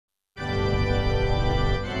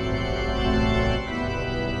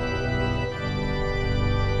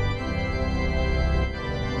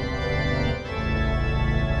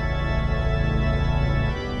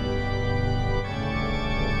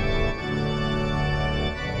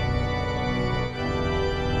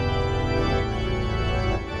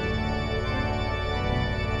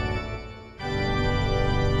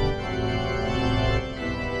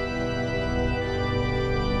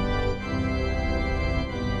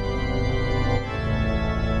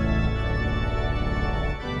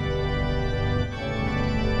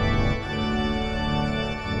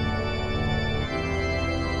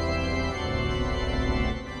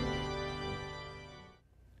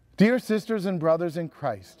Dear sisters and brothers in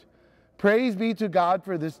Christ, praise be to God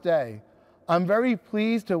for this day. I'm very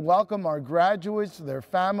pleased to welcome our graduates, their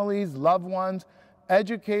families, loved ones,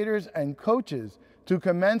 educators, and coaches to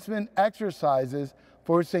commencement exercises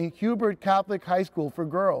for St. Hubert Catholic High School for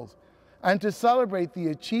Girls, and to celebrate the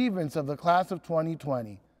achievements of the class of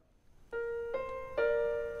 2020.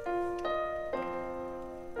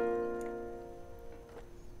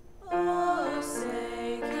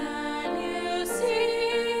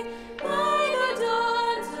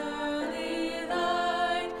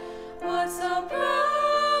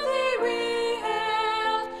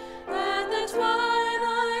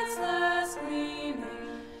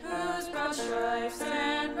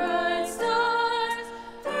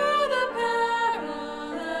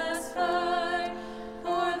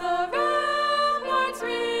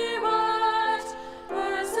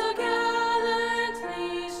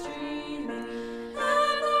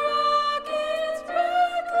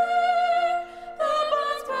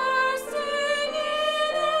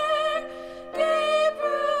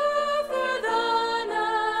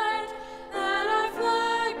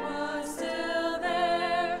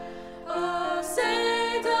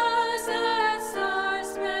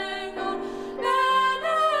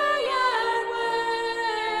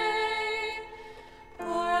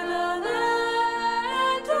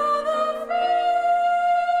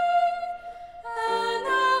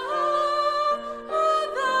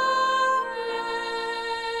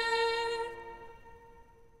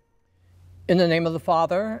 In the name of the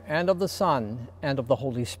Father, and of the Son, and of the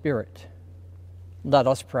Holy Spirit, let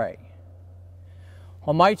us pray.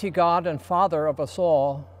 Almighty God and Father of us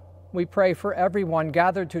all, we pray for everyone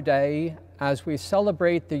gathered today as we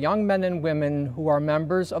celebrate the young men and women who are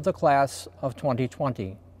members of the class of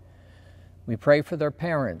 2020. We pray for their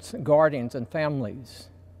parents, guardians, and families.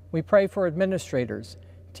 We pray for administrators,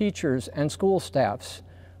 teachers, and school staffs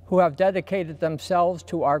who have dedicated themselves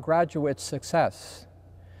to our graduates' success.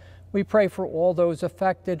 We pray for all those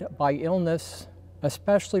affected by illness,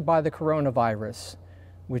 especially by the coronavirus,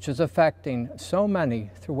 which is affecting so many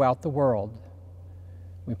throughout the world.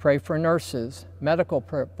 We pray for nurses, medical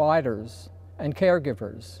providers, and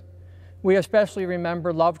caregivers. We especially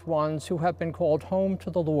remember loved ones who have been called home to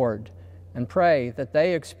the Lord and pray that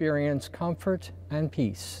they experience comfort and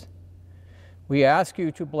peace. We ask you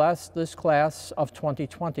to bless this class of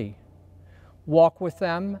 2020. Walk with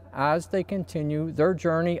them as they continue their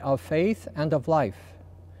journey of faith and of life.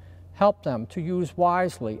 Help them to use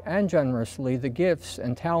wisely and generously the gifts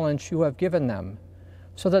and talents you have given them,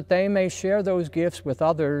 so that they may share those gifts with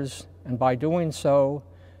others, and by doing so,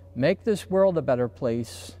 make this world a better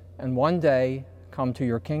place, and one day come to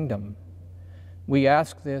your kingdom. We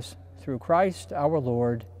ask this through Christ our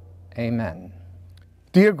Lord. Amen.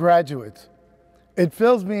 Dear graduates, it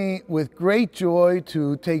fills me with great joy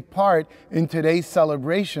to take part in today's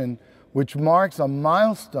celebration, which marks a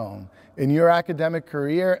milestone in your academic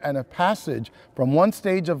career and a passage from one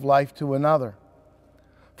stage of life to another.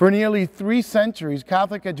 For nearly 3 centuries,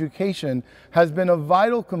 Catholic education has been a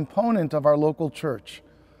vital component of our local church.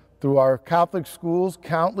 Through our Catholic schools,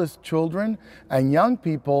 countless children and young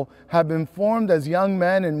people have been formed as young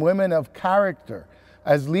men and women of character,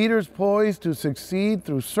 as leaders poised to succeed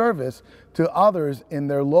through service to others in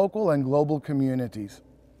their local and global communities.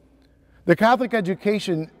 The Catholic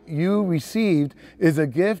education you received is a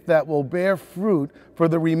gift that will bear fruit for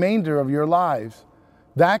the remainder of your lives.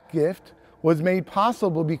 That gift was made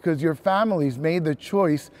possible because your families made the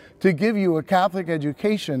choice to give you a Catholic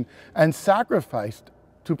education and sacrificed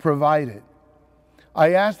to provide it.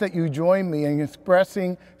 I ask that you join me in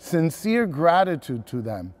expressing sincere gratitude to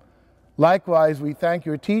them. Likewise, we thank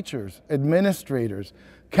your teachers, administrators,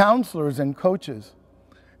 counselors, and coaches.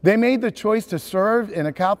 They made the choice to serve in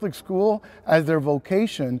a Catholic school as their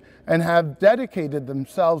vocation and have dedicated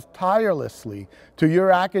themselves tirelessly to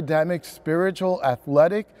your academic, spiritual,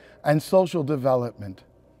 athletic, and social development.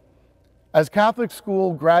 As Catholic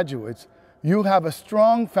school graduates, you have a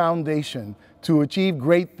strong foundation to achieve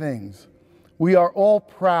great things. We are all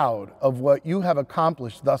proud of what you have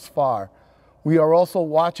accomplished thus far. We are also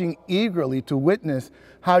watching eagerly to witness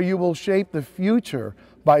how you will shape the future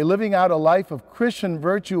by living out a life of Christian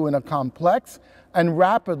virtue in a complex and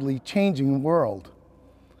rapidly changing world.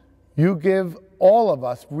 You give all of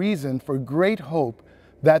us reason for great hope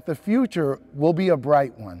that the future will be a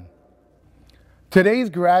bright one.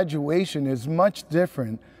 Today's graduation is much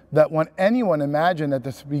different than what anyone imagined at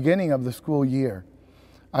the beginning of the school year.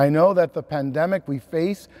 I know that the pandemic we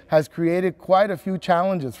face has created quite a few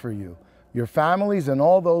challenges for you, your families, and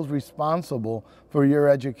all those responsible for your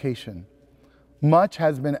education. Much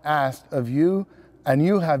has been asked of you and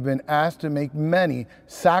you have been asked to make many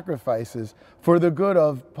sacrifices for the good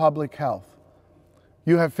of public health.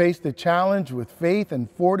 You have faced the challenge with faith and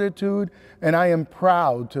fortitude, and I am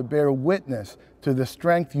proud to bear witness to the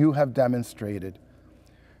strength you have demonstrated.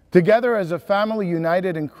 Together as a family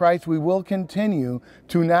united in Christ, we will continue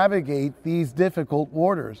to navigate these difficult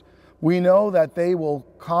waters. We know that they will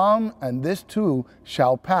come, and this too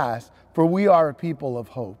shall pass, for we are a people of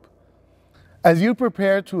hope. As you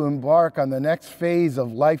prepare to embark on the next phase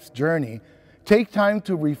of life's journey, take time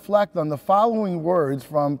to reflect on the following words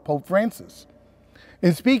from Pope Francis.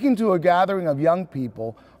 In speaking to a gathering of young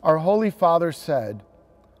people, our Holy Father said,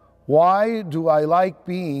 "Why do I like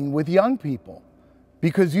being with young people?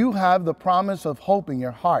 Because you have the promise of hope in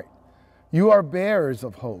your heart. You are bearers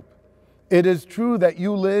of hope. It is true that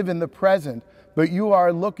you live in the present, but you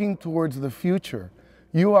are looking towards the future.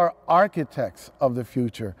 You are architects of the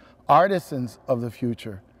future, artisans of the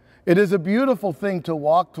future. It is a beautiful thing to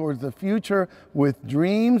walk towards the future with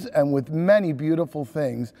dreams and with many beautiful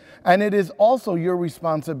things, and it is also your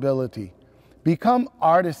responsibility. Become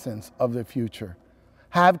artisans of the future.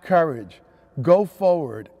 Have courage, go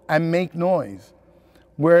forward, and make noise.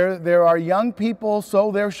 Where there are young people,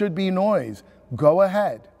 so there should be noise. Go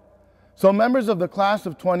ahead." So members of the class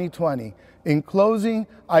of 2020, in closing,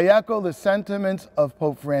 I echo the sentiments of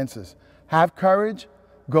Pope Francis. Have courage,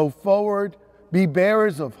 go forward, be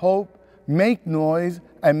bearers of hope, make noise,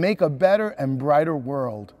 and make a better and brighter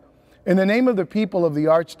world. In the name of the people of the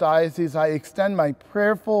Archdiocese, I extend my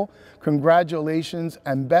prayerful congratulations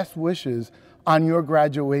and best wishes on your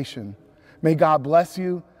graduation. May God bless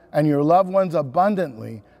you and your loved ones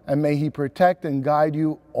abundantly, and may He protect and guide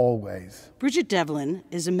you always. Bridget Devlin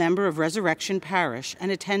is a member of Resurrection Parish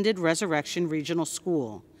and attended Resurrection Regional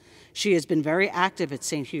School. She has been very active at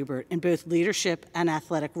St. Hubert in both leadership and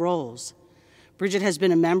athletic roles. Bridget has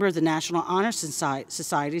been a member of the National Honor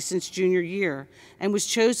Society since junior year and was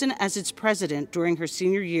chosen as its president during her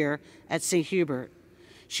senior year at St. Hubert.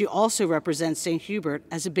 She also represents St. Hubert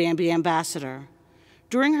as a Bambi ambassador.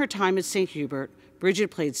 During her time at St. Hubert, Bridget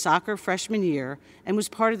played soccer freshman year and was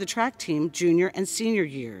part of the track team junior and senior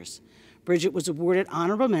years. Bridget was awarded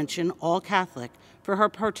honorable mention All-Catholic for her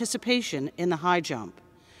participation in the high jump.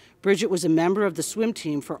 Bridget was a member of the swim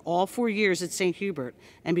team for all 4 years at St. Hubert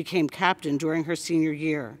and became captain during her senior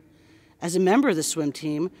year. As a member of the swim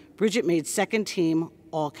team, Bridget made second team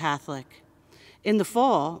All-Catholic. In the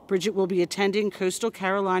fall, Bridget will be attending Coastal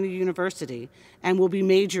Carolina University and will be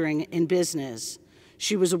majoring in business.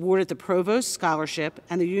 She was awarded the Provost Scholarship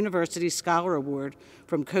and the University Scholar Award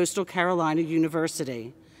from Coastal Carolina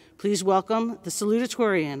University. Please welcome the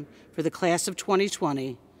salutatorian for the class of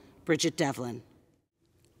 2020, Bridget Devlin.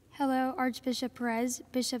 Hello, Archbishop Perez,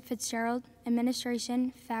 Bishop Fitzgerald,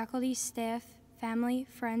 administration, faculty, staff, family,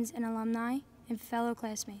 friends, and alumni, and fellow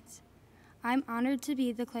classmates. I'm honored to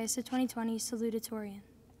be the class of 2020 salutatorian.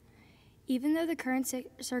 Even though the current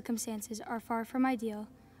circumstances are far from ideal,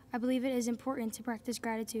 I believe it is important to practice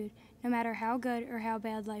gratitude no matter how good or how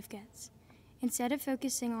bad life gets. Instead of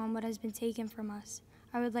focusing on what has been taken from us,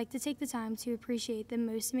 I would like to take the time to appreciate the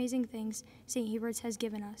most amazing things St. Hubert's has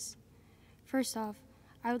given us. First off,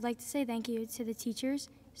 I would like to say thank you to the teachers,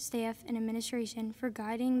 staff, and administration for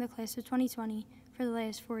guiding the class of 2020 for the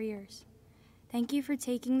last 4 years. Thank you for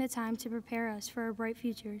taking the time to prepare us for our bright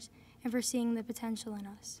futures and for seeing the potential in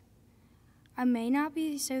us. I may not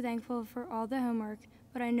be so thankful for all the homework,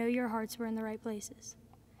 but I know your hearts were in the right places.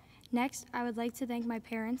 Next, I would like to thank my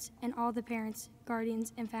parents and all the parents,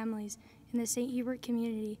 guardians, and families in the St. Hubert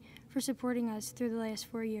community for supporting us through the last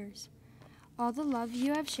 4 years. All the love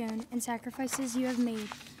you have shown and sacrifices you have made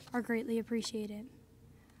are greatly appreciated.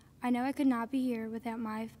 I know I could not be here without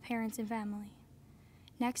my parents and family.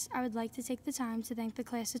 Next, I would like to take the time to thank the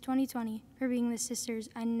class of 2020 for being the sisters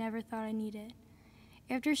I never thought I needed.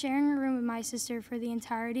 After sharing a room with my sister for the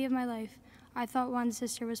entirety of my life, I thought one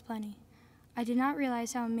sister was plenty. I did not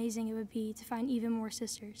realize how amazing it would be to find even more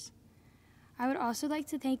sisters. I would also like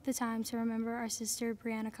to take the time to remember our sister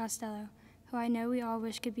Brianna Costello, who I know we all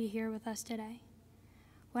wish could be here with us today.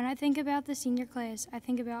 When I think about the senior class, I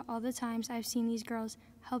think about all the times I've seen these girls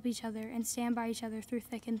help each other and stand by each other through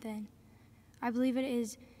thick and thin. I believe it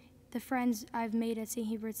is the friends I've made at St.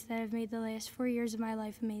 Hubert's that have made the last 4 years of my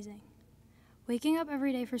life amazing. Waking up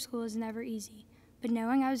every day for school is never easy, but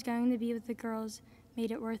knowing I was going to be with the girls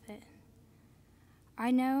made it worth it.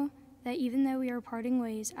 I know that even though we are parting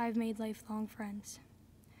ways, I've made lifelong friends.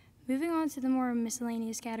 Moving on to the more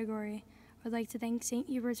miscellaneous category, I would like to thank St.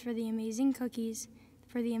 Hubert's for the amazing cookies,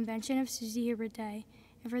 for the invention of Susie Hubert Day,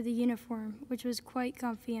 and for the uniform, which was quite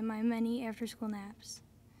comfy in my many after-school naps.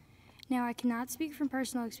 Now, I cannot speak from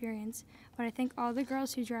personal experience, but I think all the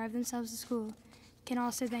girls who drive themselves to school can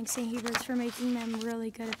also thank St. Hubert's for making them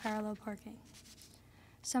really good at parallel parking.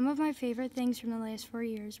 Some of my favorite things from the last 4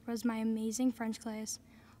 years was my amazing French class,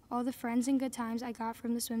 all the friends and good times I got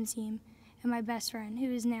from the swim team, and my best friend,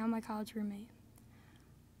 who is now my college roommate.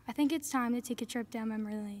 I think it's time to take a trip down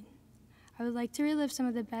memory lane. I would like to relive some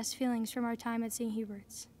of the best feelings from our time at St.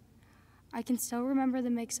 Hubert's. I can still remember the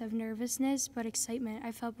mix of nervousness but excitement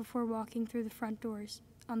I felt before walking through the front doors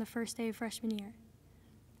on the first day of freshman year.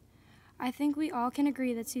 I think we all can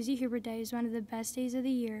agree that Susie Hubert Day is one of the best days of the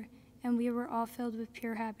year, and we were all filled with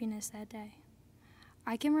pure happiness that day.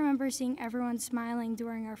 I can remember seeing everyone smiling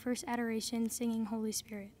during our first adoration singing Holy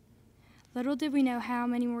Spirit. Little did we know how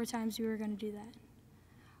many more times we were going to do that.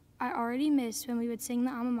 I already missed when we would sing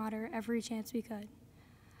the alma mater every chance we could.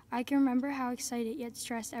 I can remember how excited yet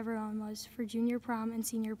stressed everyone was for junior prom and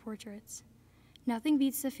senior portraits. Nothing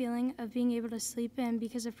beats the feeling of being able to sleep in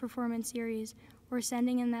because of performance series or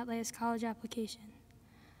sending in that last college application.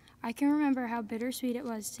 I can remember how bittersweet it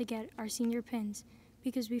was to get our senior pins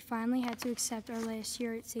because we finally had to accept our last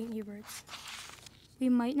year at St. Hubert's. We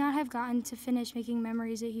might not have gotten to finish making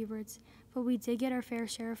memories at Hubert's, but we did get our fair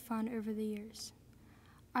share of fun over the years.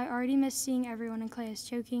 I already miss seeing everyone in class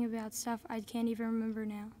joking about stuff I can't even remember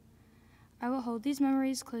now. I will hold these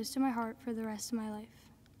memories close to my heart for the rest of my life.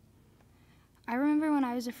 I remember when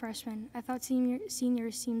I was a freshman, I thought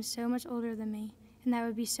seniors seemed so much older than me, and that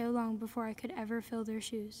would be so long before I could ever fill their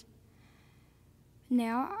shoes.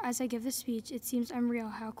 Now, as I give this speech, it seems unreal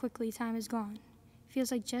how quickly time has gone. It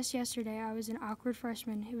feels like just yesterday I was an awkward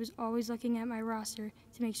freshman who was always looking at my roster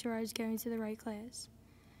to make sure I was going to the right class.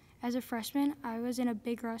 As a freshman, I was in a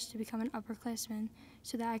big rush to become an upperclassman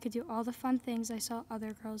so that I could do all the fun things I saw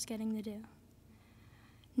other girls getting to do.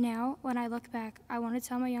 Now, when I look back, I want to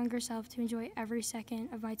tell my younger self to enjoy every second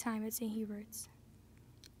of my time at St. Hubert's.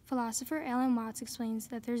 Philosopher Alan Watts explains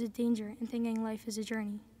that there's a danger in thinking life is a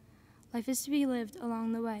journey. Life is to be lived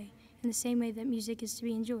along the way, in the same way that music is to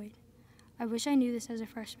be enjoyed. I wish I knew this as a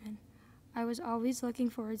freshman. I was always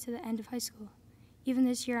looking forward to the end of high school. Even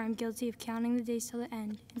this year, I'm guilty of counting the days till the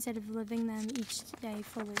end instead of living them each day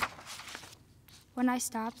fully. When I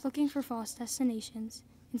stopped looking for false destinations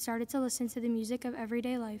and started to listen to the music of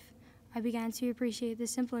everyday life, I began to appreciate the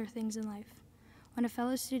simpler things in life. When a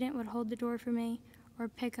fellow student would hold the door for me or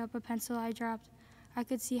pick up a pencil I dropped, I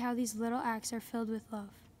could see how these little acts are filled with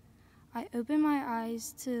love. I opened my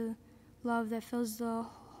eyes to love that fills the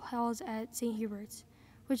halls at St. Hubert's,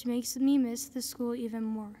 which makes me miss the school even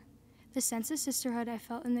more. The sense of sisterhood I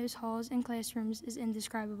felt in those halls and classrooms is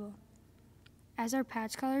indescribable. As our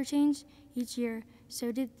patch color changed each year,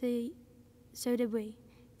 so did we.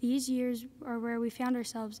 These years are where we found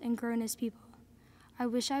ourselves and grown as people. I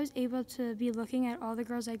wish I was able to be looking at all the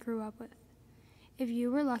girls I grew up with. If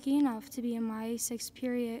you were lucky enough to be in my 6th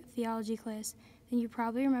period theology class, then you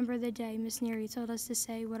probably remember the day Miss Neary told us to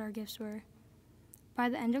say what our gifts were. By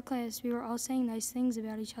the end of class, we were all saying nice things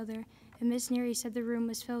about each other, and Miss Neary said the room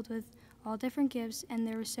was filled with all different gifts and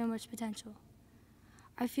there was so much potential.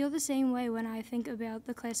 I feel the same way when I think about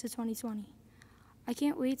the class of 2020. I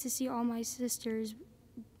can't wait to see all my sisters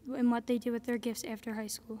and what they do with their gifts after high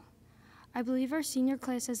school. I believe our senior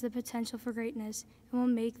class has the potential for greatness and will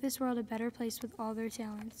make this world a better place with all their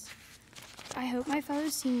talents. I hope my fellow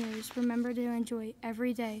seniors remember to enjoy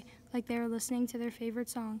every day like they are listening to their favorite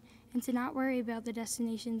song and to not worry about the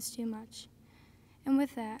destinations too much. And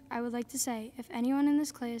with that, I would like to say, if anyone in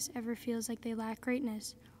this class ever feels like they lack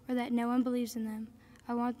greatness or that no one believes in them,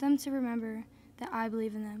 I want them to remember that I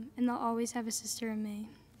believe in them, and they'll always have a sister in me.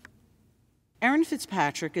 Erin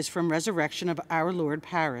Fitzpatrick is from Resurrection of Our Lord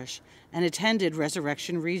Parish and attended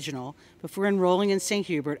Resurrection Regional before enrolling in St.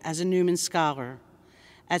 Hubert as a Newman Scholar.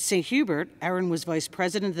 At St. Hubert, Erin was Vice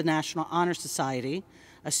President of the National Honor Society,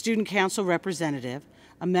 a Student Council representative,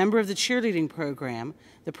 a member of the cheerleading program,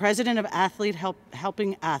 the president of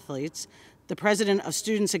Helping Athletes, the president of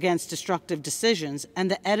Students Against Destructive Decisions,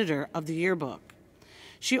 and the editor of the yearbook.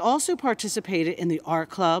 She also participated in the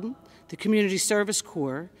art club, the community service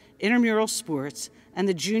corps, intramural sports, and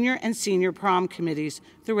the junior and senior prom committees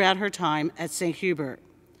throughout her time at St. Hubert.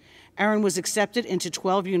 Erin was accepted into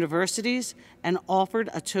 12 universities and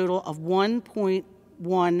offered a total of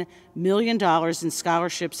 $1.1 million in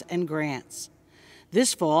scholarships and grants.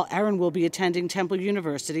 This fall, Erin will be attending Temple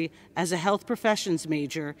University as a health professions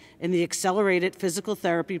major in the Accelerated Physical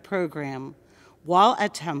Therapy program. While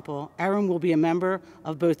at Temple, Erin will be a member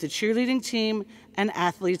of both the cheerleading team and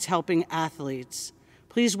Athletes Helping Athletes.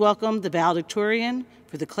 Please welcome the valedictorian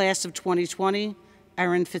for the class of 2020,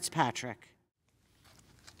 Erin Fitzpatrick.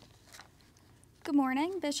 Good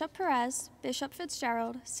morning, Bishop Perez, Bishop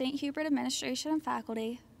Fitzgerald, St. Hubert administration and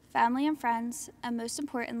faculty, family and friends, and most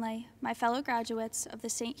importantly, my fellow graduates of the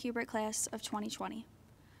St. Hubert class of 2020.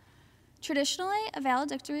 Traditionally, a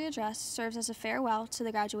valedictory address serves as a farewell to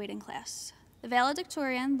the graduating class. The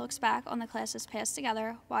valedictorian looks back on the classes passed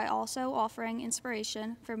together while also offering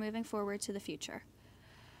inspiration for moving forward to the future.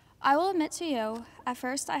 I will admit to you, at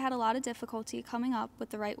first I had a lot of difficulty coming up with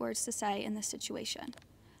the right words to say in this situation.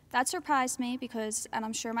 That surprised me because, and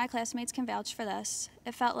I'm sure my classmates can vouch for this,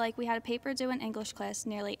 it felt like we had a paper due in English class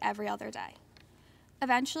nearly every other day.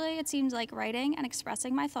 Eventually, it seemed like writing and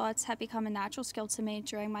expressing my thoughts had become a natural skill to me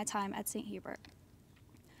during my time at St. Hubert.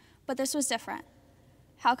 But this was different.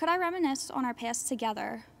 How could I reminisce on our past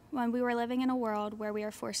together when we were living in a world where we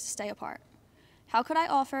are forced to stay apart? How could I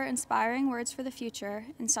offer inspiring words for the future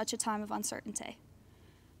in such a time of uncertainty?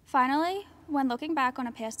 Finally, when looking back on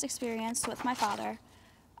a past experience with my father,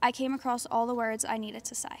 I came across all the words I needed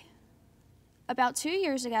to say. About 2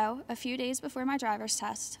 years ago, a few days before my driver's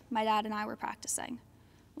test, my dad and I were practicing.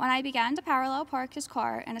 When I began to parallel park his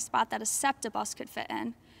car in a spot that a SEPTA bus could fit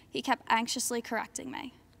in, he kept anxiously correcting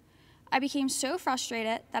me. I became so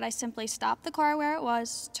frustrated that I simply stopped the car where it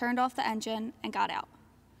was, turned off the engine, and got out.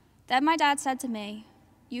 Then my dad said to me,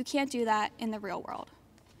 "You can't do that in the real world."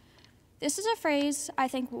 This is a phrase I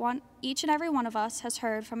think each and every one of us has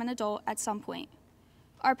heard from an adult at some point.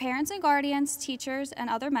 Our parents and guardians, teachers, and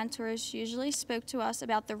other mentors usually spoke to us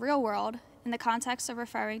about the real world in the context of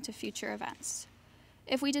referring to future events.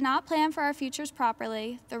 If we did not plan for our futures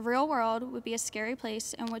properly, the real world would be a scary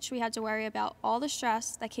place in which we had to worry about all the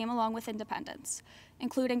stress that came along with independence,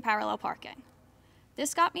 including parallel parking.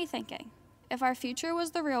 This got me thinking, if our future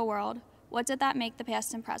was the real world, what did that make the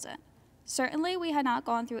past and present? Certainly, we had not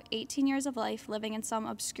gone through 18 years of life living in some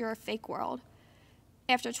obscure fake world.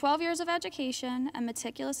 After 12 years of education and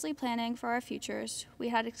meticulously planning for our futures, we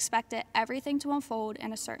had expected everything to unfold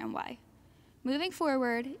in a certain way. Moving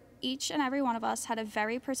forward, each and every one of us had a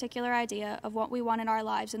very particular idea of what we wanted our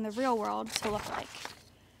lives in the real world to look like.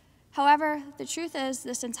 However, the truth is,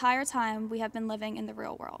 this entire time we have been living in the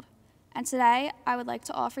real world. And today, I would like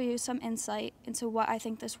to offer you some insight into what I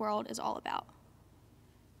think this world is all about.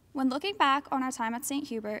 When looking back on our time at St.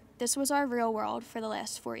 Hubert, this was our real world for the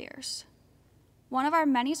last 4 years. One of our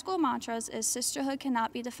many school mantras is sisterhood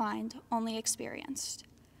cannot be defined, only experienced.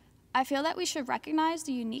 I feel that we should recognize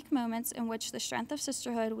the unique moments in which the strength of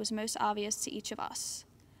sisterhood was most obvious to each of us.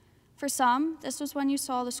 For some, this was when you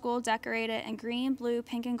saw the school decorated in green, blue,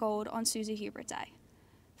 pink, and gold on Susie Hubert Day.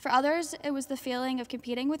 For others, it was the feeling of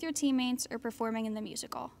competing with your teammates or performing in the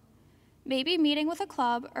musical. Maybe meeting with a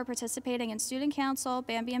club or participating in student council,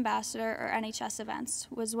 Bambi Ambassador, or NHS events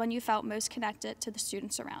was when you felt most connected to the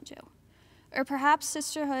students around you. Or perhaps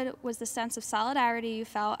sisterhood was the sense of solidarity you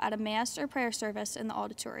felt at a mass or prayer service in the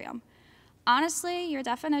auditorium. Honestly, your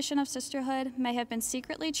definition of sisterhood may have been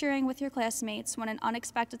secretly cheering with your classmates when an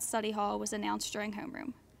unexpected study hall was announced during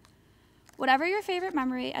homeroom. Whatever your favorite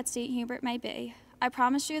memory at St. Hubert may be, I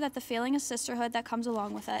promise you that the feeling of sisterhood that comes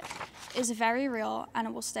along with it is very real and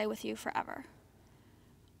it will stay with you forever.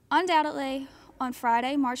 Undoubtedly, on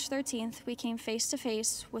Friday, March 13th, we came face to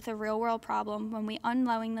face with a real-world problem when we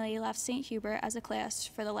unknowingly left St. Hubert as a class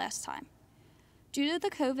for the last time. Due to the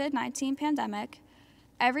COVID-19 pandemic,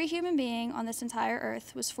 every human being on this entire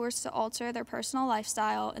earth was forced to alter their personal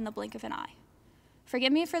lifestyle in the blink of an eye.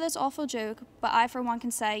 Forgive me for this awful joke, but I for one can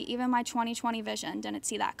say even my 2020 vision didn't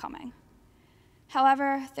see that coming.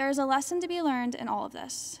 However, there is a lesson to be learned in all of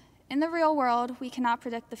this. In the real world, we cannot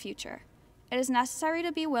predict the future. It is necessary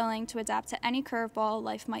to be willing to adapt to any curveball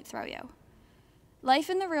life might throw you. Life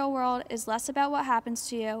in the real world is less about what happens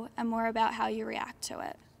to you and more about how you react to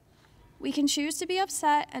it. We can choose to be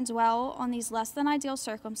upset and dwell on these less than ideal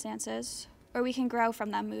circumstances, or we can grow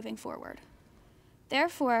from them moving forward.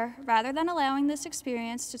 Therefore, rather than allowing this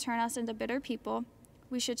experience to turn us into bitter people,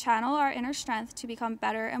 we should channel our inner strength to become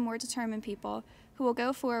better and more determined people who will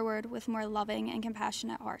go forward with more loving and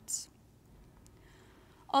compassionate hearts.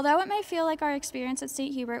 Although it may feel like our experience at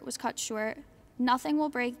St. Hubert was cut short, nothing will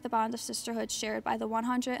break the bond of sisterhood shared by the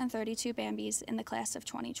 132 Bambis in the class of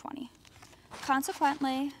 2020.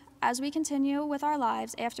 Consequently, as we continue with our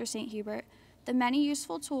lives after St. Hubert, the many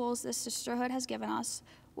useful tools this sisterhood has given us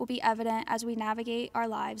will be evident as we navigate our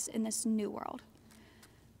lives in this new world.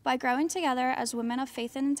 By growing together as women of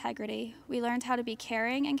faith and integrity, we learned how to be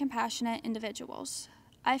caring and compassionate individuals.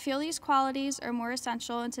 I feel these qualities are more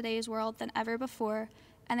essential in today's world than ever before,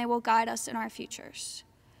 and they will guide us in our futures.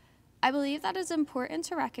 I believe that it is important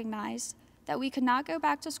to recognize that we could not go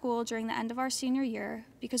back to school during the end of our senior year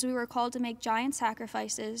because we were called to make giant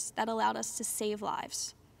sacrifices that allowed us to save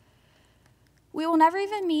lives. We will never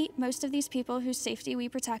even meet most of these people whose safety we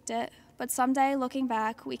protected, but someday, looking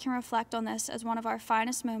back, we can reflect on this as one of our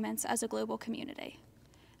finest moments as a global community.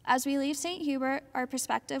 As we leave St. Hubert, our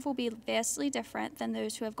perspective will be vastly different than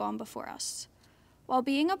those who have gone before us. While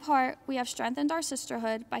being apart, we have strengthened our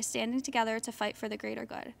sisterhood by standing together to fight for the greater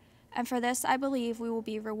good, and for this, I believe we will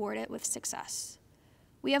be rewarded with success.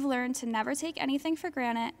 We have learned to never take anything for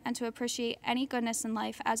granted and to appreciate any goodness in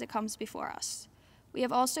life as it comes before us. We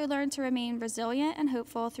have also learned to remain resilient and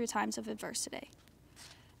hopeful through times of adversity.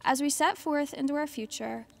 As we set forth into our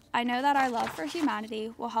future, I know that our love for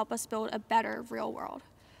humanity will help us build a better real world,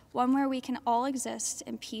 one where we can all exist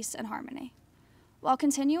in peace and harmony. While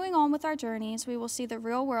continuing on with our journeys, we will see the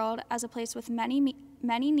real world as a place with many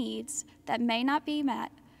needs that may not be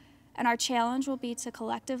met, and our challenge will be to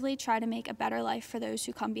collectively try to make a better life for those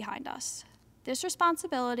who come behind us. This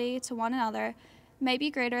responsibility to one another may be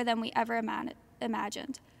greater than we ever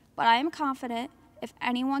imagined, but I am confident if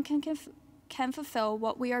anyone can fulfill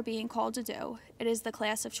what we are being called to do, it is the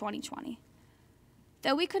class of 2020.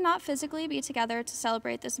 Though we could not physically be together to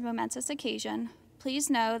celebrate this momentous occasion, please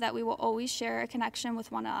know that we will always share a connection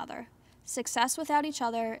with one another. Success without each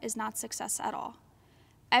other is not success at all.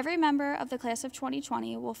 Every member of the class of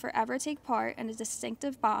 2020 will forever take part in a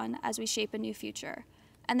distinctive bond as we shape a new future,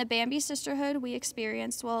 and the Bambi sisterhood we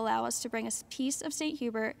experienced will allow us to bring a piece of St.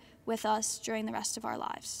 Hubert with us during the rest of our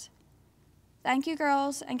lives. Thank you,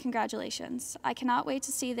 girls, and congratulations. I cannot wait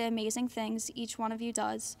to see the amazing things each one of you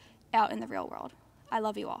does out in the real world. I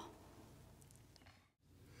love you all.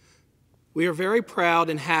 We are very proud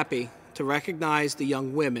and happy to recognize the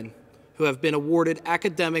young women who have been awarded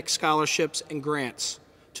academic scholarships and grants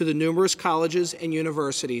to the numerous colleges and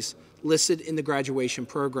universities listed in the graduation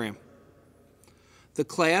program. The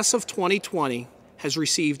class of 2020 has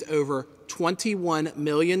received over $21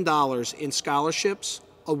 million in scholarships,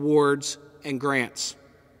 awards, and grants.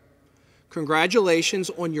 Congratulations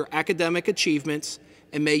on your academic achievements,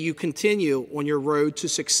 and may you continue on your road to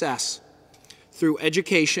success through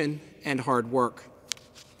education and hard work.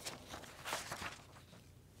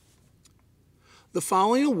 The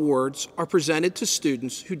following awards are presented to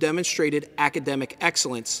students who demonstrated academic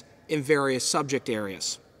excellence in various subject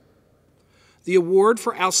areas. The award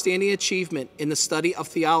for Outstanding Achievement in the Study of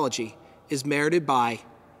Theology is merited by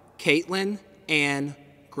Caitlin Ann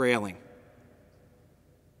Grayling.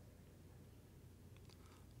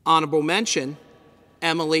 Honorable mention,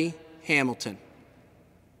 Emily Hamilton.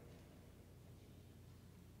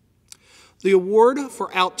 The award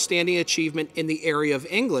for Outstanding Achievement in the area of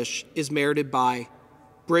English is merited by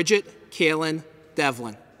Bridget Kaylin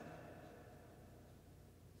Devlin.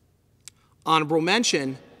 Honorable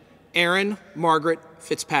mention, Erin Margaret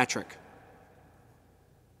Fitzpatrick.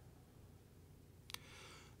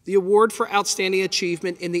 The award for Outstanding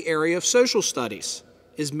Achievement in the area of Social Studies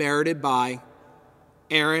is merited by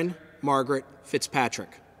Erin Margaret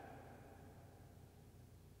Fitzpatrick.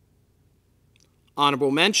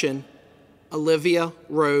 Honorable mention, Olivia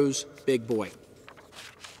Rose Big Boy.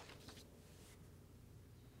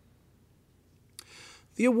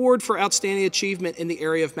 The award for Outstanding Achievement in the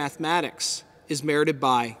area of Mathematics is merited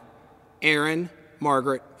by Erin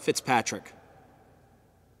Margaret Fitzpatrick.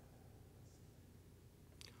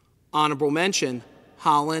 Honorable mention,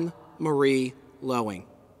 Holland Marie Lowing.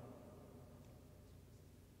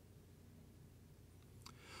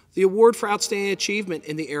 The award for Outstanding Achievement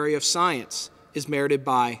in the area of Science is merited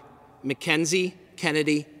by Mackenzie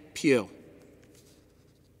Kennedy Pugh.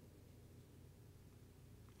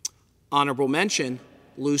 Honorable mention,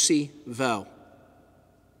 Lucy Vo.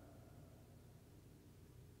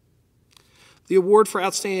 The award for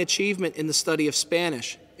Outstanding Achievement in the Study of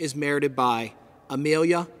Spanish is merited by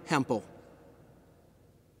Amelia Hempel.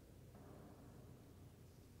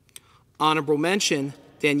 Honorable mention,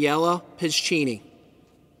 Daniela Piccini.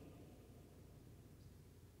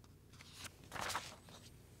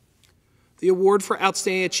 The award for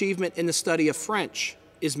Outstanding Achievement in the Study of French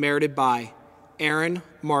is merited by Erin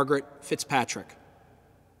Margaret Fitzpatrick.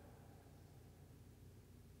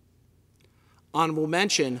 Honorable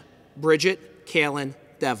mention, Bridget Kaylin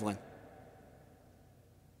Devlin.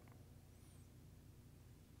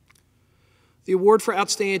 The award for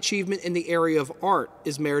Outstanding Achievement in the area of art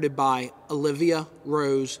is merited by Olivia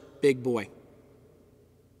Rose Big Boy.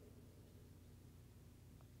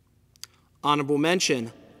 Honorable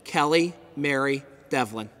mention, Kelly Mary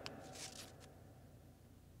Devlin.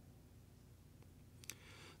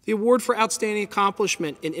 The award for Outstanding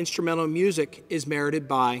Accomplishment in Instrumental Music is merited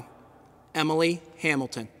by Emily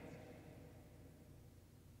Hamilton.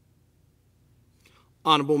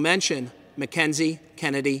 Honorable mention, Mackenzie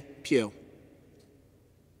Kennedy Pugh.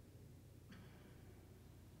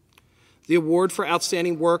 The award for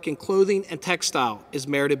outstanding work in clothing and textile is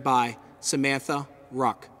merited by Samantha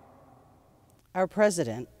Ruck. Our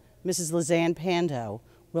president, Mrs. Lizanne Pando,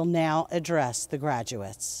 will now address the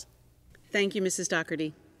graduates. Thank you, Mrs.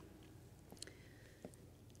 Doherty.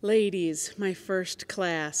 Ladies, my first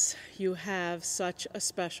class, you have such a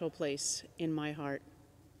special place in my heart.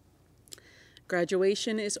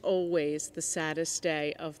 Graduation is always the saddest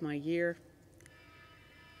day of my year,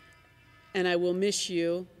 and I will miss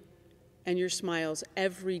you and your smiles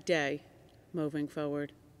every day moving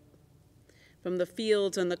forward. From the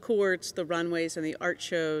fields and the courts, the runways and the art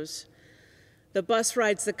shows, the bus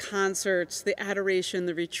rides, the concerts, the adoration,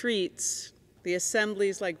 the retreats, the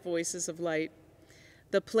assemblies like Voices of Light,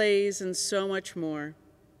 the plays, and so much more.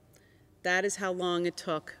 That is how long it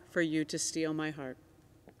took for you to steal my heart.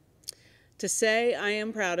 To say I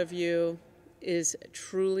am proud of you is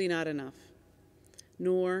truly not enough,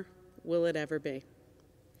 nor will it ever be.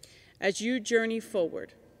 As you journey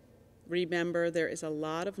forward, remember there is a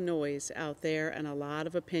lot of noise out there and a lot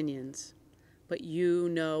of opinions, but you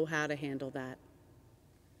know how to handle that.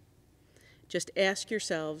 Just ask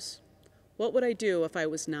yourselves, what would I do if I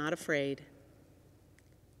was not afraid?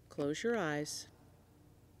 Close your eyes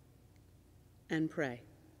and pray.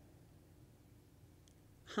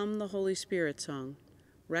 Hum the Holy Spirit song,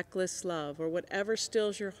 Reckless Love, or whatever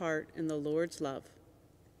stills your heart in the Lord's love.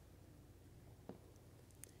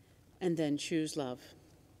 And then choose love.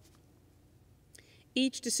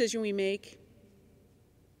 Each decision we make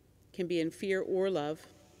can be in fear or love.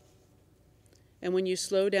 And when you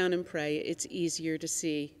slow down and pray, it's easier to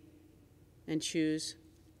see and choose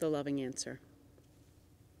the loving answer.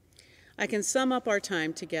 I can sum up our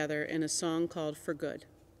time together in a song called For Good.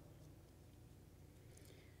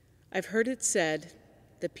 I've heard it said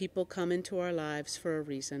that people come into our lives for a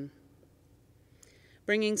reason,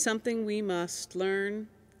 bringing something we must learn,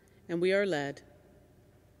 and we are led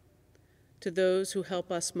to those who help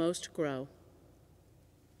us most grow,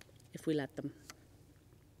 if we let them.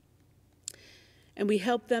 And we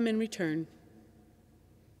help them in return.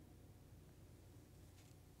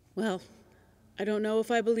 Well, I don't know if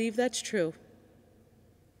I believe that's true,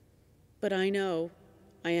 but I know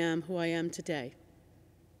I am who I am today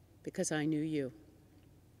because I knew you.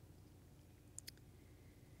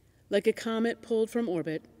 Like a comet pulled from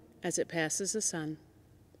orbit as it passes the sun,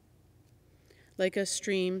 like a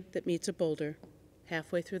stream that meets a boulder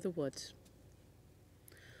halfway through the woods.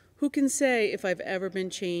 Who can say if I've ever been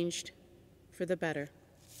changed for the better?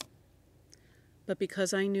 But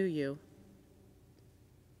because I knew you,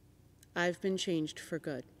 I've been changed for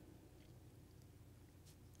good.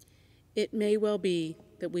 It may well be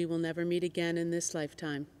that we will never meet again in this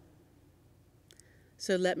lifetime.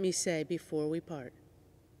 So let me say before we part,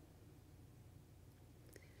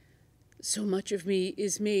 so much of me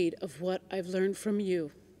is made of what I've learned from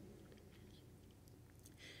you.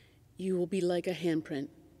 You will be like a handprint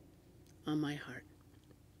on my heart.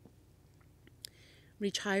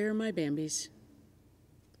 Reach higher, my Bambies,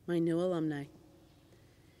 my new alumni.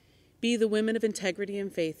 Be the women of integrity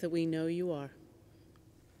and faith that we know you are.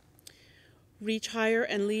 Reach higher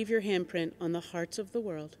and leave your handprint on the hearts of the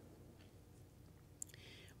world.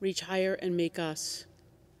 Reach higher and make us,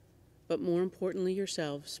 but more importantly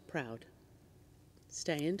yourselves, proud.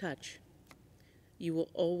 Stay in touch. You will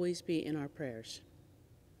always be in our prayers.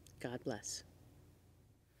 God bless.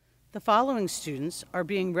 The following students are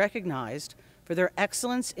being recognized for their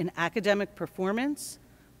excellence in academic performance,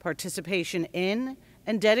 participation in,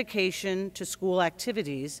 and dedication to school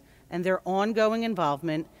activities, and their ongoing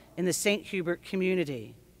involvement in the St. Hubert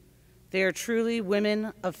community. They are truly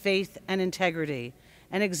women of faith and integrity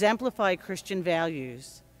and exemplify Christian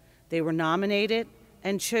values. They were nominated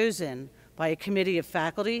and chosen by a committee of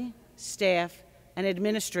faculty, staff, and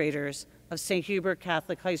administrators of St. Hubert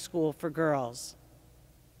Catholic High School for Girls.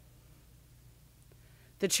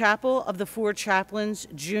 The Chapel of the Four Chaplains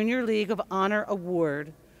Junior League of Honor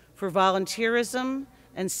Award for volunteerism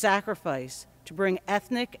and sacrifice to bring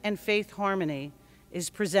ethnic and faith harmony is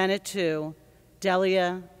presented to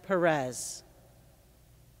Delia Perez.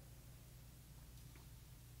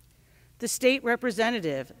 The State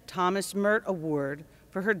Representative Thomas Mert Award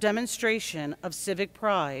for her demonstration of civic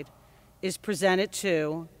pride is presented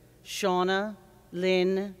to Shauna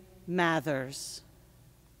Lynn Mathers.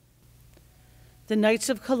 The Knights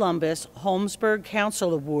of Columbus Holmesburg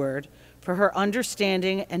Council Award for her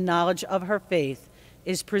understanding and knowledge of her faith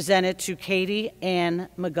is presented to Katie Ann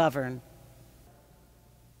McGovern.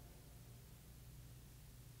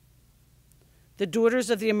 The Daughters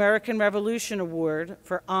of the American Revolution Award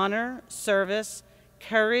for honor, service,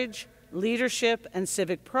 courage, leadership, and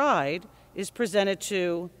civic pride is presented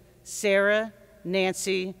to Sarah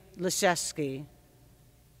Nancy Leszewski.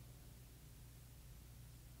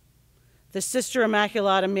 The Sister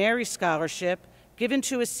Immaculata Mary Scholarship, given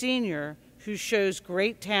to a senior who shows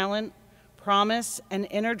great talent, promise, and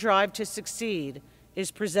inner drive to succeed, is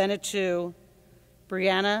presented to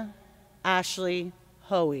Brianna Ashley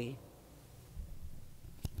Hoey.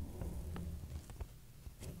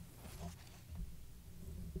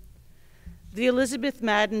 The Elizabeth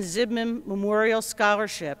Madden Zibman Memorial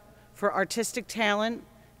Scholarship for Artistic Talent,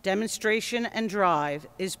 Demonstration, and Drive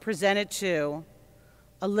is presented to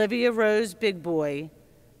Olivia Rose Bigboy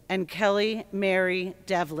and Kelly Mary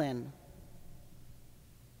Devlin.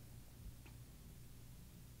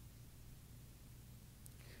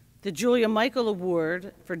 The Julia Michael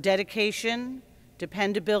Award for Dedication,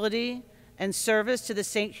 Dependability, and Service to the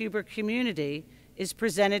St. Hubert community is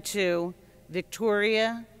presented to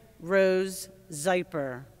Victoria Rose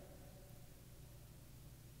Zeiper.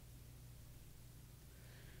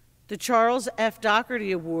 The Charles F.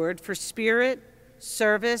 Doherty Award for Spirit,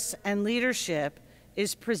 Service, and Leadership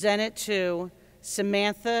is presented to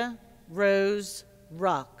Samantha Rose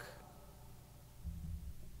Ruck.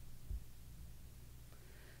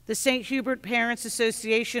 The St. Hubert Parents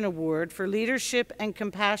Association Award for Leadership and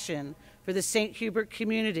Compassion for the St. Hubert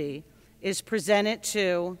community is presented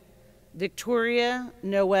to Victoria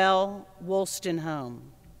Noel Wolstenholme.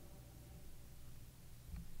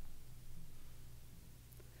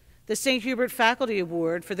 The St. Hubert Faculty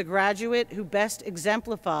Award for the graduate who best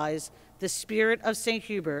exemplifies the spirit of St.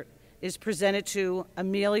 Hubert is presented to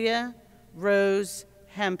Amelia Rose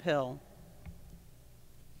Hemphill.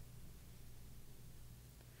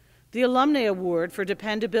 The Alumni Award for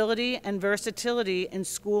Dependability and Versatility in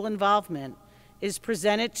School Involvement is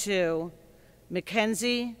presented to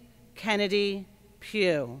Mackenzie Kennedy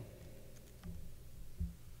Pugh.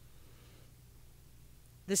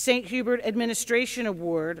 The St. Hubert Administration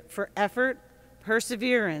Award for Effort,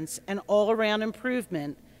 Perseverance, and All-Around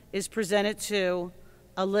Improvement is presented to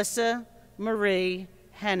Alyssa Marie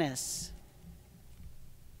Hennis.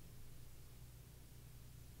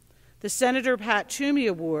 The Senator Pat Toomey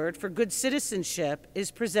Award for Good Citizenship is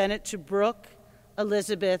presented to Brooke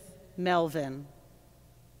Elizabeth Melvin.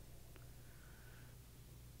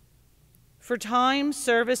 For time,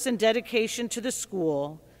 service, and dedication to the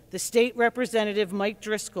school, the State Representative Mike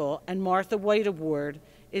Driscoll and Martha White Award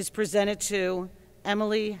is presented to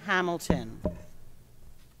Emily Hamilton.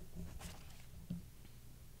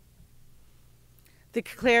 The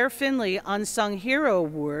Claire Finley Unsung Hero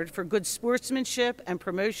Award for Good Sportsmanship and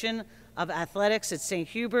Promotion of Athletics at St.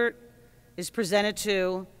 Hubert is presented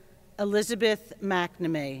to Elizabeth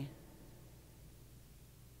McNamee.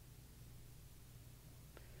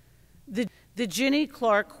 The Ginny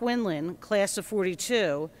Clark Quinlan Class of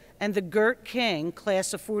 42 and the Gert King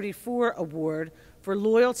Class of 44 Award for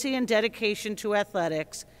Loyalty and Dedication to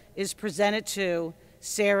Athletics is presented to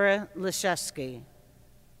Sarah Leszewski.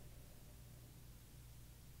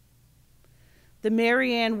 The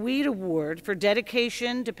Mary Ann Weed Award for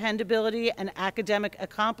Dedication, Dependability, and Academic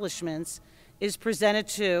Accomplishments is presented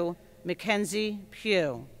to Mackenzie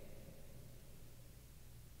Pugh.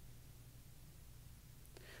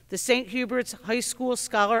 The St. Hubert's High School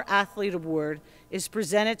Scholar Athlete Award is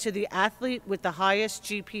presented to the athlete with the highest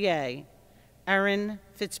GPA, Erin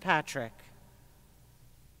Fitzpatrick.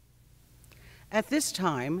 At this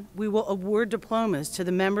time, we will award diplomas to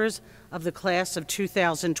the members of the class of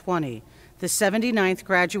 2020, the 79th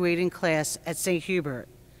graduating class at St. Hubert.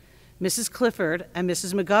 Mrs. Clifford and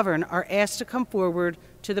Mrs. McGovern are asked to come forward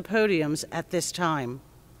to the podiums at this time.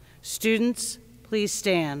 Students, please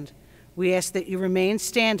stand. We ask that you remain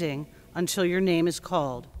standing until your name is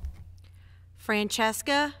called.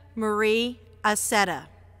 Francesca Marie Aceta.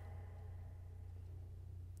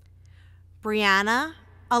 Brianna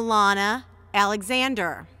Alana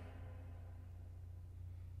Alexander.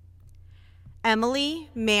 Emily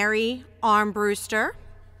Mary Armbruster.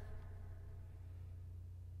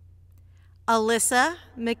 Alyssa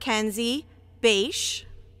Mackenzie Bache.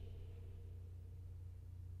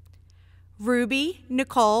 Ruby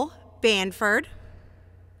Nicole Banford.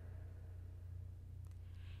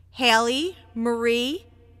 Haley Marie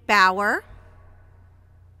Bauer.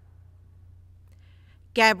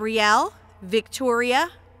 Gabrielle Victoria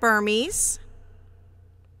Burmese.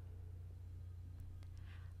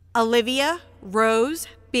 Olivia Rose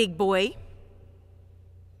Bigboy.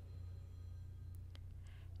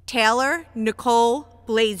 Taylor Nicole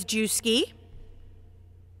Blazejewski.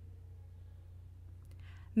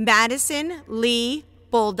 Madison Lee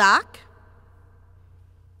Buldock.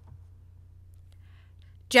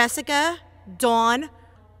 Jessica Dawn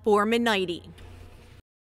Bormanites.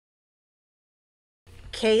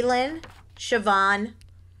 Kaylin Siobhan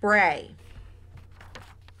Bray.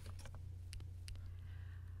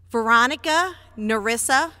 Veronica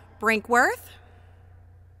Narissa Brinkworth.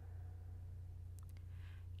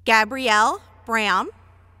 Gabrielle Brown.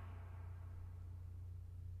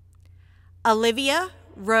 Olivia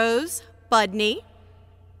Rose Budney.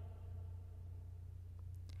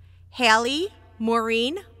 Haley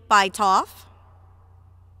Maureen Bytoff.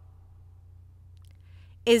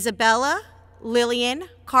 Isabella Lillian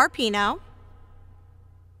Carpino.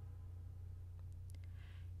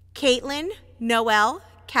 Caitlin Noel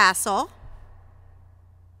Castle.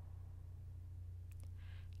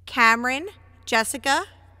 Cameron Jessica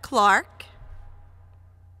Clark.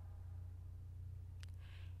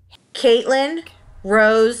 Caitlin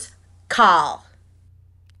Rose Call.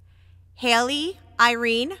 Haley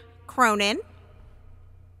Irene Cronin.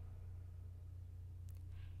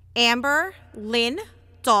 Amber Lynn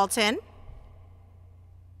Dalton.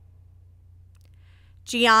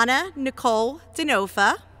 Gianna Nicole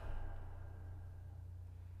Denofa.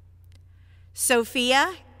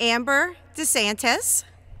 Sophia Amber DeSantis.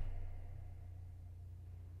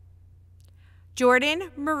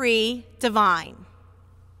 Jordan Marie Devine.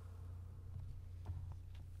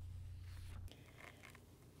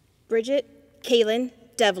 Bridget Kaylin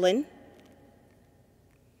Devlin.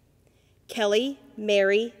 Kelly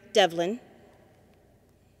Mary Devlin.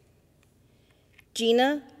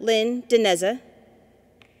 Gina Lynn Deneza.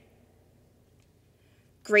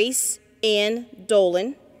 Grace Ann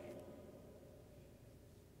Dolan.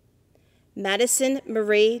 Madison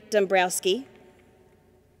Marie Dombrowski.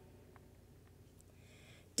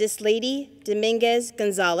 Dislady Dominguez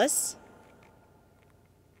Gonzalez.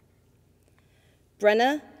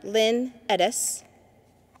 Brenna Lynn Edis.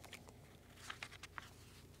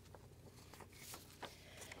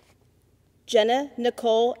 Jenna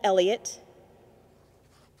Nicole Elliott.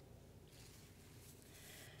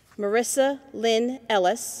 Marissa Lynn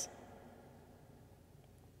Ellis.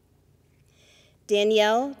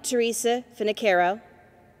 Danielle Teresa Finicaro.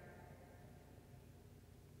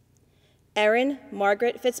 Erin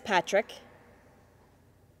Margaret Fitzpatrick.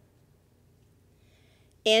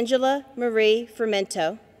 Angela Marie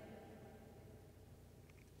Fermento.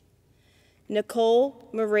 Nicole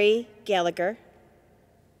Marie Gallagher.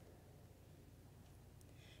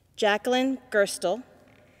 Jacqueline Gerstel.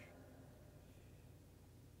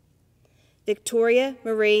 Victoria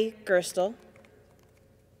Marie Gerstel.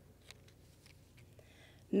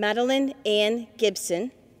 Madeline Ann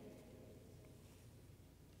Gibson.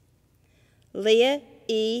 Leah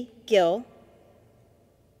E. Gill.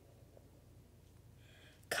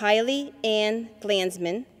 Kylie Ann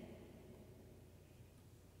Glansman.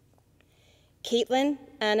 Caitlin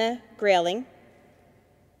Anna Grayling.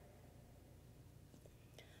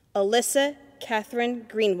 Alyssa Catherine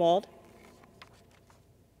Greenwald.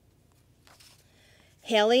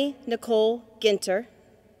 Haley Nicole Ginter.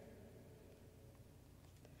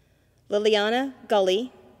 Liliana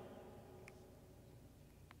Gully.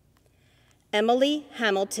 Emily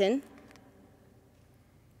Hamilton.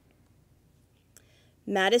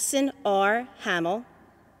 Madison R. Hamill.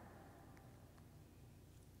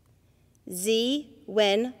 Z.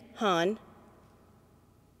 Wen Han.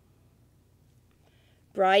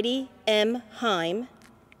 Bridie M. Heim.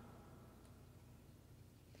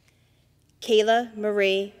 Kayla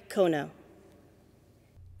Marie Kono.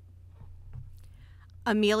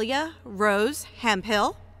 Amelia Rose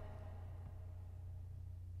Hemphill.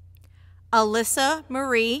 Alyssa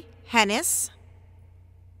Marie Hennis.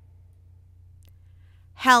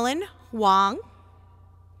 Helen Wong.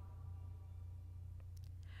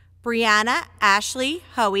 Brianna Ashley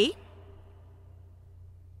Hoey.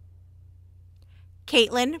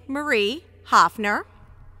 Caitlin Marie Hoffner.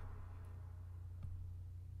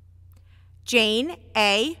 Jane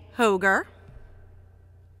A. Hoger.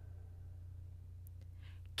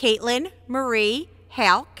 Caitlin Marie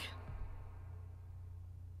Halk.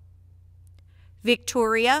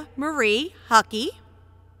 Victoria Marie Huckey.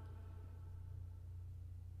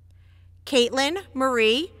 Caitlin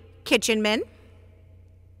Marie Kitchenman.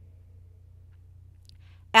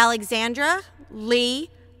 Alexandra Lee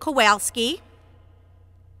Kowalski.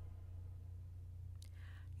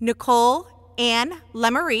 Nicole Ann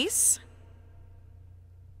Lemarise.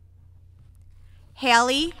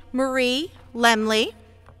 Haley Marie Lemley.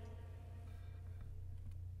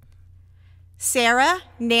 Sarah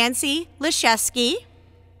Nancy Leszewski.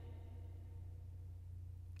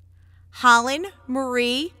 Holland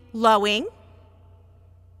Marie Lowing.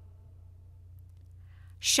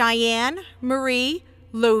 Cheyenne Marie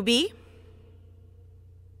Loby.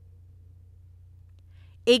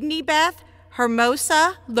 Ignibeth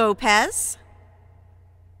Hermosa Lopez,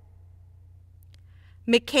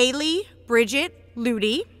 McKaylee Bridget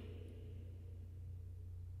Ludy,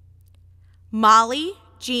 Molly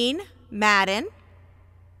Jean Madden,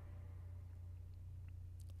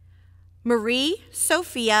 Marie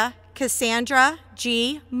Sophia Cassandra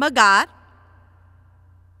G. Magat,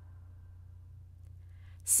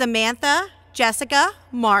 Samantha Jessica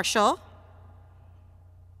Marshall,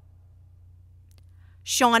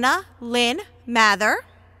 Shauna Lynn Mather,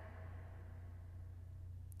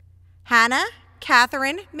 Hannah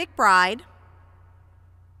Catherine McBride,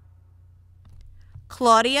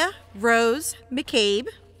 Claudia Rose McCabe,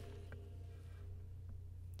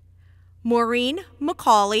 Maureen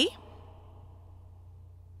McCauley,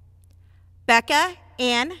 Becca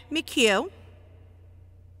Ann McHugh,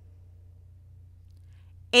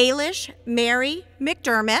 Ailish Mary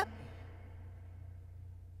McDermott,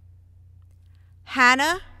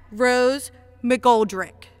 Hannah Rose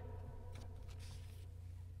McGoldrick,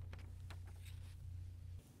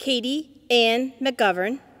 Katie Ann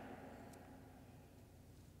McGovern,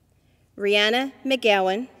 Rihanna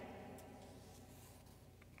McGowan,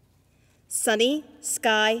 Sunny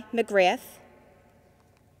Sky McGrath,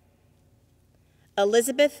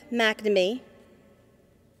 Elizabeth McNamee,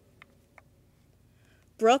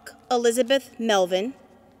 Brooke Elizabeth Melvin,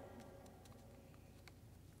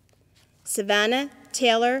 Savannah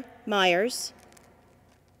Taylor Myers,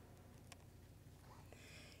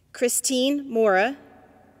 Christine Mora,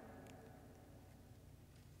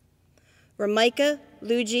 Ramika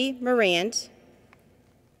Luigi Morand,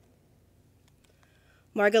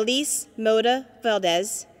 Margalise Moda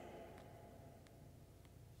Valdez,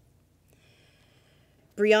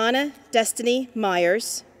 Brianna Destiny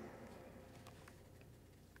Myers,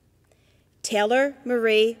 Taylor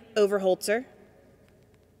Marie Overholtzer,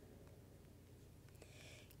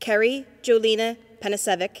 Kerry Jolina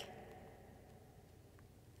Panasevic,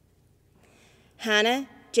 Hannah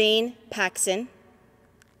Jane Paxson,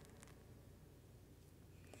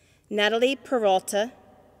 Natalie Peralta,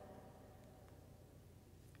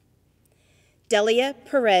 Delia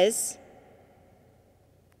Perez,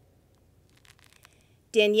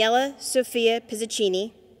 Daniela Sophia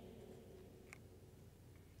Pizzacchini,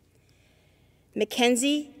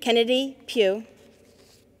 Mackenzie Kennedy Pugh,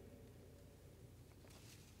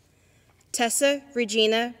 Tessa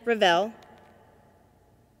Regina Ravel,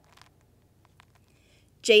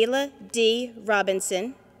 Jayla D.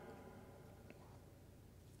 Robinson,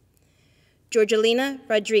 Georgelina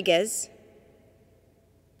Rodriguez,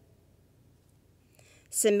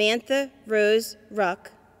 Samantha Rose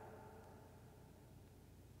Ruck,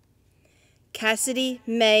 Cassidy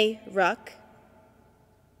May Ruck,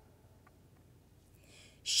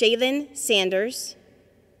 Shaylin Sanders,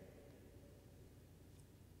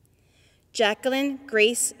 Jacqueline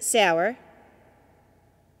Grace Sauer,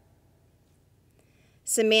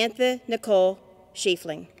 Samantha Nicole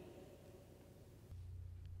Schaefling,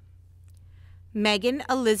 Megan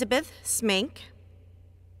Elizabeth Smink,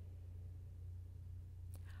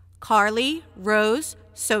 Carly Rose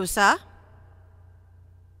Sosa,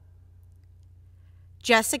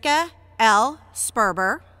 Jessica L.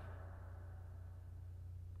 Sperber,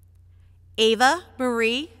 Ava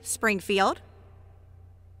Marie Springfield,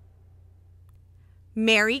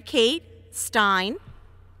 Mary Kate Stein,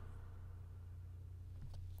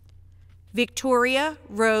 Victoria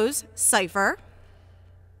Rose Cipher,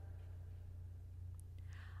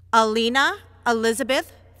 Alina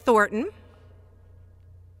Elizabeth Thornton,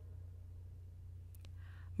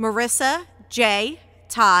 Marissa J.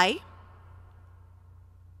 Ty,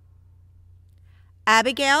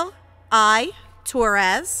 Abigail I.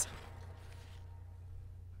 Torres,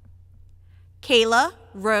 Kayla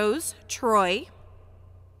Rose Troy,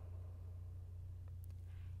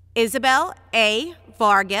 Isabel A.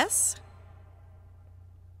 Vargas,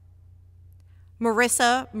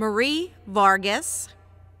 Marissa Marie Vargas,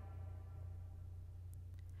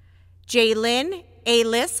 Jaylyn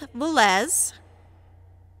Alis Velez,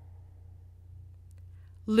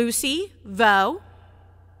 Lucy Vo,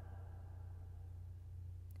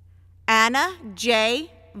 Anna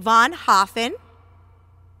J. Von Hoffen,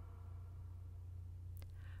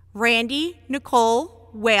 Randy Nicole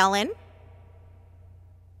Whalen,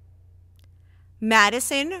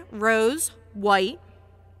 Madison Rose White,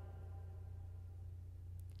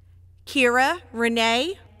 Kira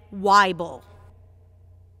Renee Weibel,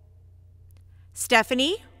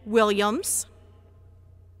 Stephanie Williams,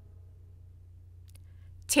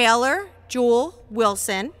 Taylor Jewel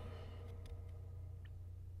Wilson,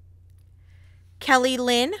 Kelly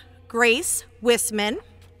Lynn Grace Wisman,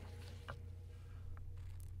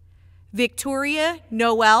 Victoria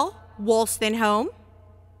Noel Wolstenholme,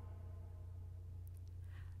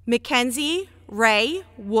 Mackenzie Ray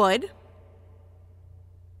Wood,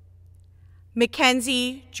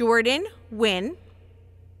 Mackenzie Jordan Wynn,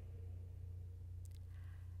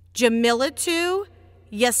 Jamilatu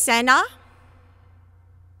Yasena,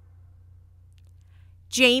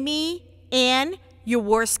 Jamie Ann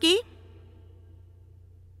Yaworski,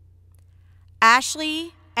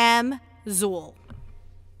 Ashley M. Zool.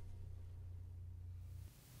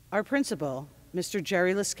 Our principal, Mr.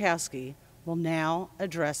 Jerry Laskowski, will now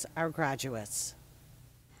address our graduates.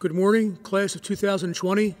 Good morning, class of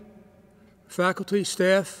 2020, faculty,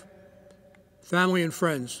 staff, family, and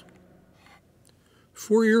friends.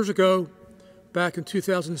 4 years ago, back in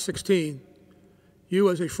 2016, you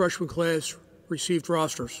as a freshman class received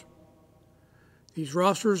rosters. These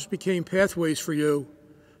rosters became pathways for you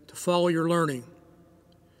to follow your learning.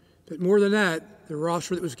 But more than that, the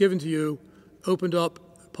roster that was given to you opened up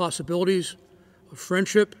possibilities of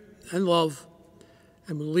friendship and love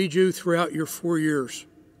and will lead you throughout your 4 years.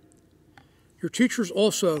 Your teachers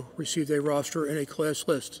also received a roster and a class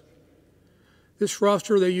list. This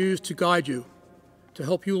roster they used to guide you, to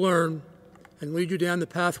help you learn and lead you down the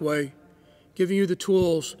pathway, giving you the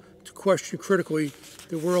tools to question critically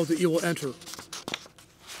the world that you will enter.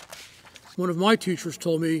 One of my teachers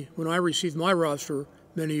told me when I received my roster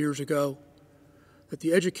many years ago that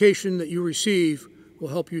the education that you receive will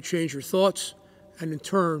help you change your thoughts and in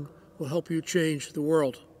turn will help you change the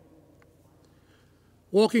world.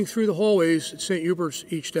 Walking through the hallways at St. Hubert's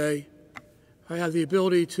each day, I have the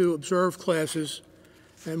ability to observe classes,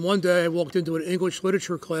 and one day I walked into an English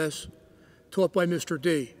literature class taught by Mr.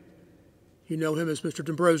 D. You know him as Mr.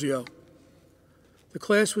 D'Ambrosio. The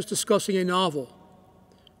class was discussing a novel.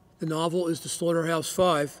 The novel is The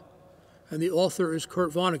Slaughterhouse-Five, and the author is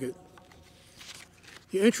Kurt Vonnegut.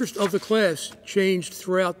 The interest of the class changed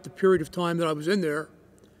throughout the period of time that I was in there,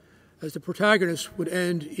 as the protagonist would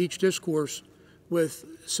end each discourse with,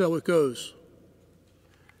 "So it goes."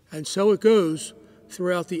 And so it goes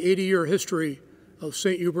throughout the 80-year history of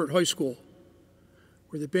St. Hubert High School,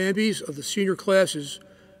 where the Bambis of the senior classes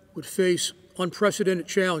would face unprecedented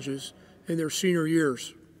challenges in their senior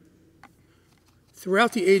years.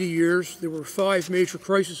 Throughout the 80 years, there were 5 major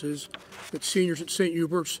crises that seniors at St.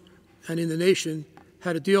 Hubert's and in the nation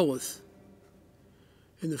had to deal with.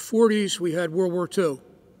 In the 40s, we had World War II,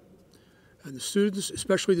 and the students,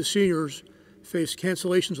 especially the seniors, faced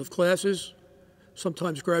cancellations of classes,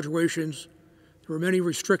 sometimes graduations. There were many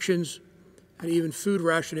restrictions and even food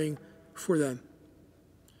rationing for them.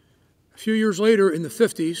 A few years later, in the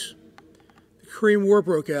 50s, the Korean War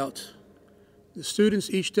broke out. The students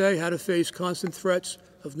each day had to face constant threats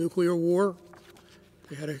of nuclear war.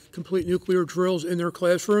 They had to complete nuclear drills in their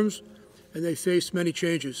classrooms, and they faced many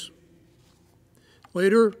changes.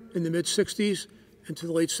 Later, in the mid-60s into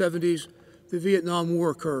the late 70s, the Vietnam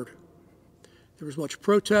War occurred. There was much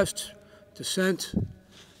protest, dissent,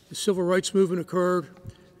 the civil rights movement occurred,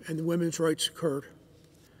 and the women's rights occurred.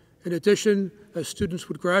 In addition, as students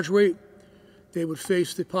would graduate, they would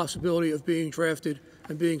face the possibility of being drafted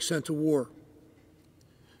and being sent to war.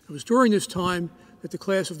 It was during this time that the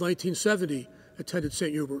class of 1970 attended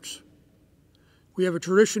St. Hubert's. We have a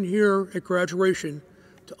tradition here at graduation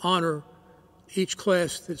to honor each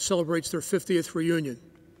class that celebrates their 50th reunion.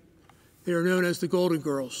 They are known as the Golden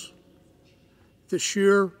Girls. This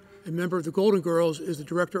year, a member of the Golden Girls is the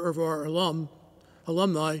director of our alumni,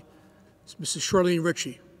 Mrs. Charlene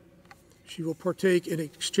Ritchie. She will partake in an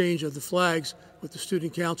exchange of the flags with the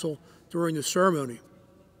Student Council during the ceremony.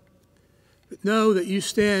 But know that you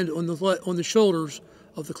stand on the shoulders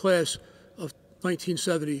of the class of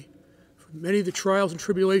 1970. For many of the trials and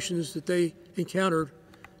tribulations that they encountered,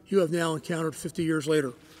 you have now encountered 50 years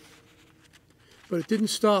later. But it didn't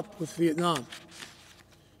stop with Vietnam.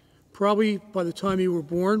 Probably by the time you were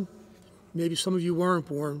born, maybe some of you weren't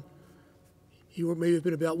born, you may have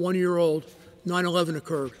been about 1 year old, 9/11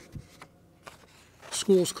 occurred.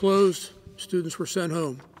 Schools closed, students were sent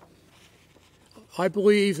home. I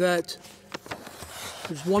believe that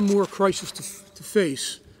there's one more crisis to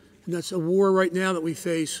face, and that's a war right now that we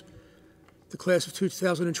face, the class of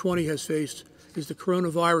 2020 has faced, is the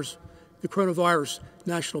coronavirus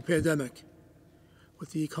national pandemic.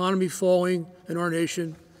 With the economy falling in our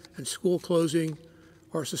nation and school closing,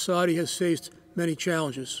 our society has faced many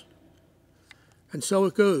challenges. And so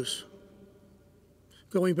it goes.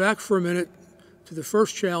 Going back for a minute to the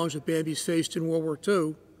first challenge that Bambis faced in World War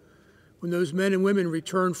II, when those men and women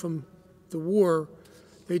returned from the war,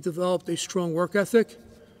 they developed a strong work ethic,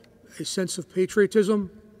 a sense of patriotism,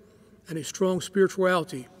 and a strong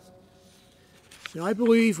spirituality. And I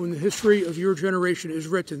believe when the history of your generation is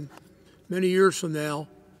written, many years from now,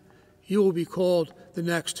 you will be called the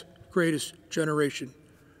next greatest generation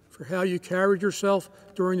for how you carried yourself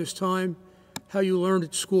during this time, how you learned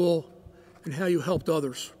at school, and how you helped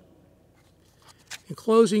others. In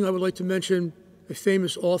closing, I would like to mention a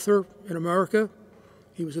famous author in America.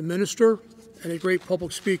 He was a minister and a great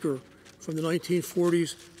public speaker from the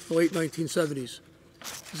 1940s to the late 1970s.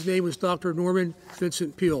 His name was Dr. Norman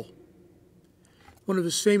Vincent Peale. One of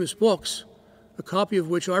his famous books, a copy of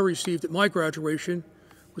which I received at my graduation,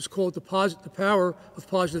 was called The Power of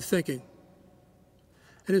Positive Thinking.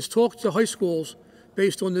 In his talk to high schools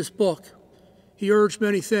based on this book, he urged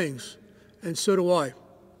many things, and so do I.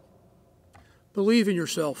 Believe in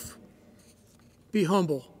yourself. Be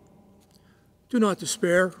humble. Do not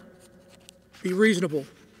despair. Be reasonable.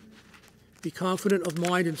 Be confident of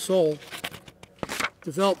mind and soul.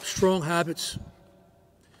 Develop strong habits.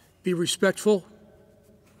 Be respectful.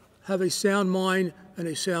 Have a sound mind and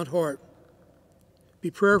a sound heart. Be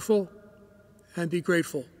prayerful and be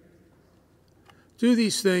grateful. Do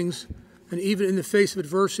these things, and even in the face of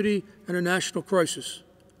adversity and a national crisis.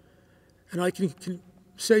 And I can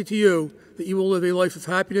say to you that you will live a life of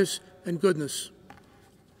happiness and goodness.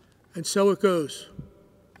 And so it goes.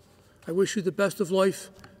 I wish you the best of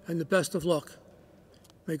life and the best of luck.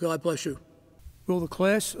 May God bless you. Will the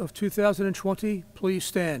class of 2020 please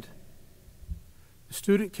stand? The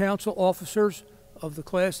Student Council officers of the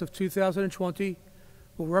class of 2020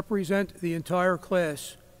 will represent the entire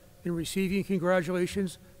class in receiving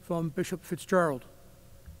congratulations from Bishop Fitzgerald.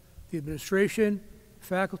 The administration,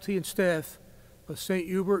 faculty, and staff of St.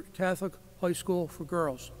 Hubert Catholic High School for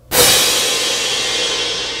Girls.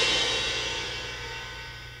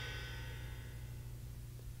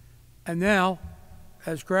 And now,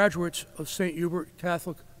 as graduates of St. Hubert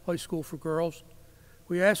Catholic High School for Girls,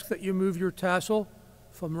 we ask that you move your tassel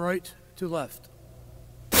from right to left.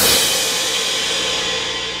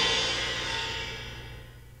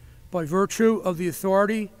 By virtue of the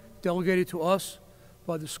authority delegated to us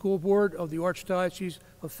by the School Board of the Archdiocese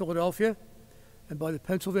of Philadelphia and by the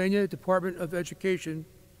Pennsylvania Department of Education,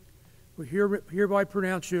 we hereby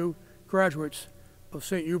pronounce you graduates of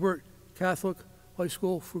St. Hubert Catholic High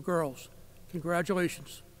School for Girls.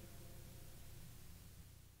 Congratulations.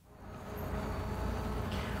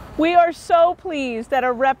 We are so pleased that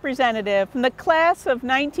a representative from the class of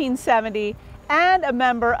 1970 and a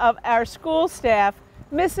member of our school staff,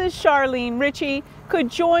 Mrs. Charlene Ritchie, could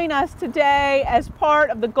join us today as part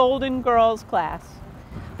of the Golden Girls class.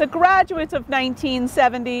 The graduates of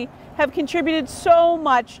 1970 have contributed so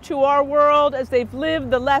much to our world as they've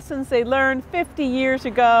lived the lessons they learned 50 years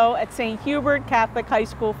ago at St. Hubert Catholic High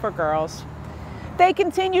School for Girls. They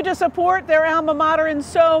continue to support their alma mater in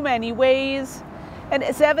so many ways, and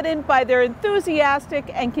it's evident by their enthusiastic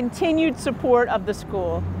and continued support of the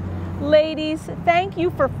school. Ladies, thank you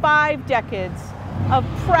for 5 decades of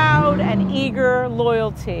proud and eager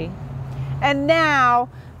loyalty. And now,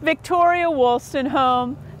 Victoria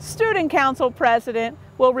Wolstenholme, Student Council President,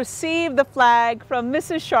 will receive the flag from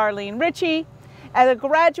Mrs. Charlene Ritchie as a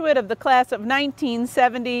graduate of the class of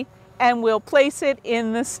 1970 and will place it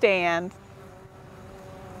in the stand.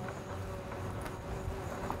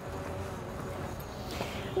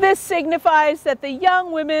 This signifies that the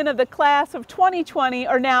young women of the class of 2020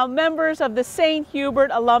 are now members of the St. Hubert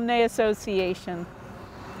Alumni Association.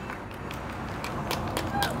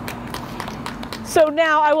 So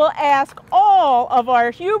now I will ask all of our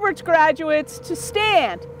Hubert's graduates to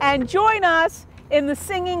stand and join us in the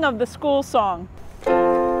singing of the school song.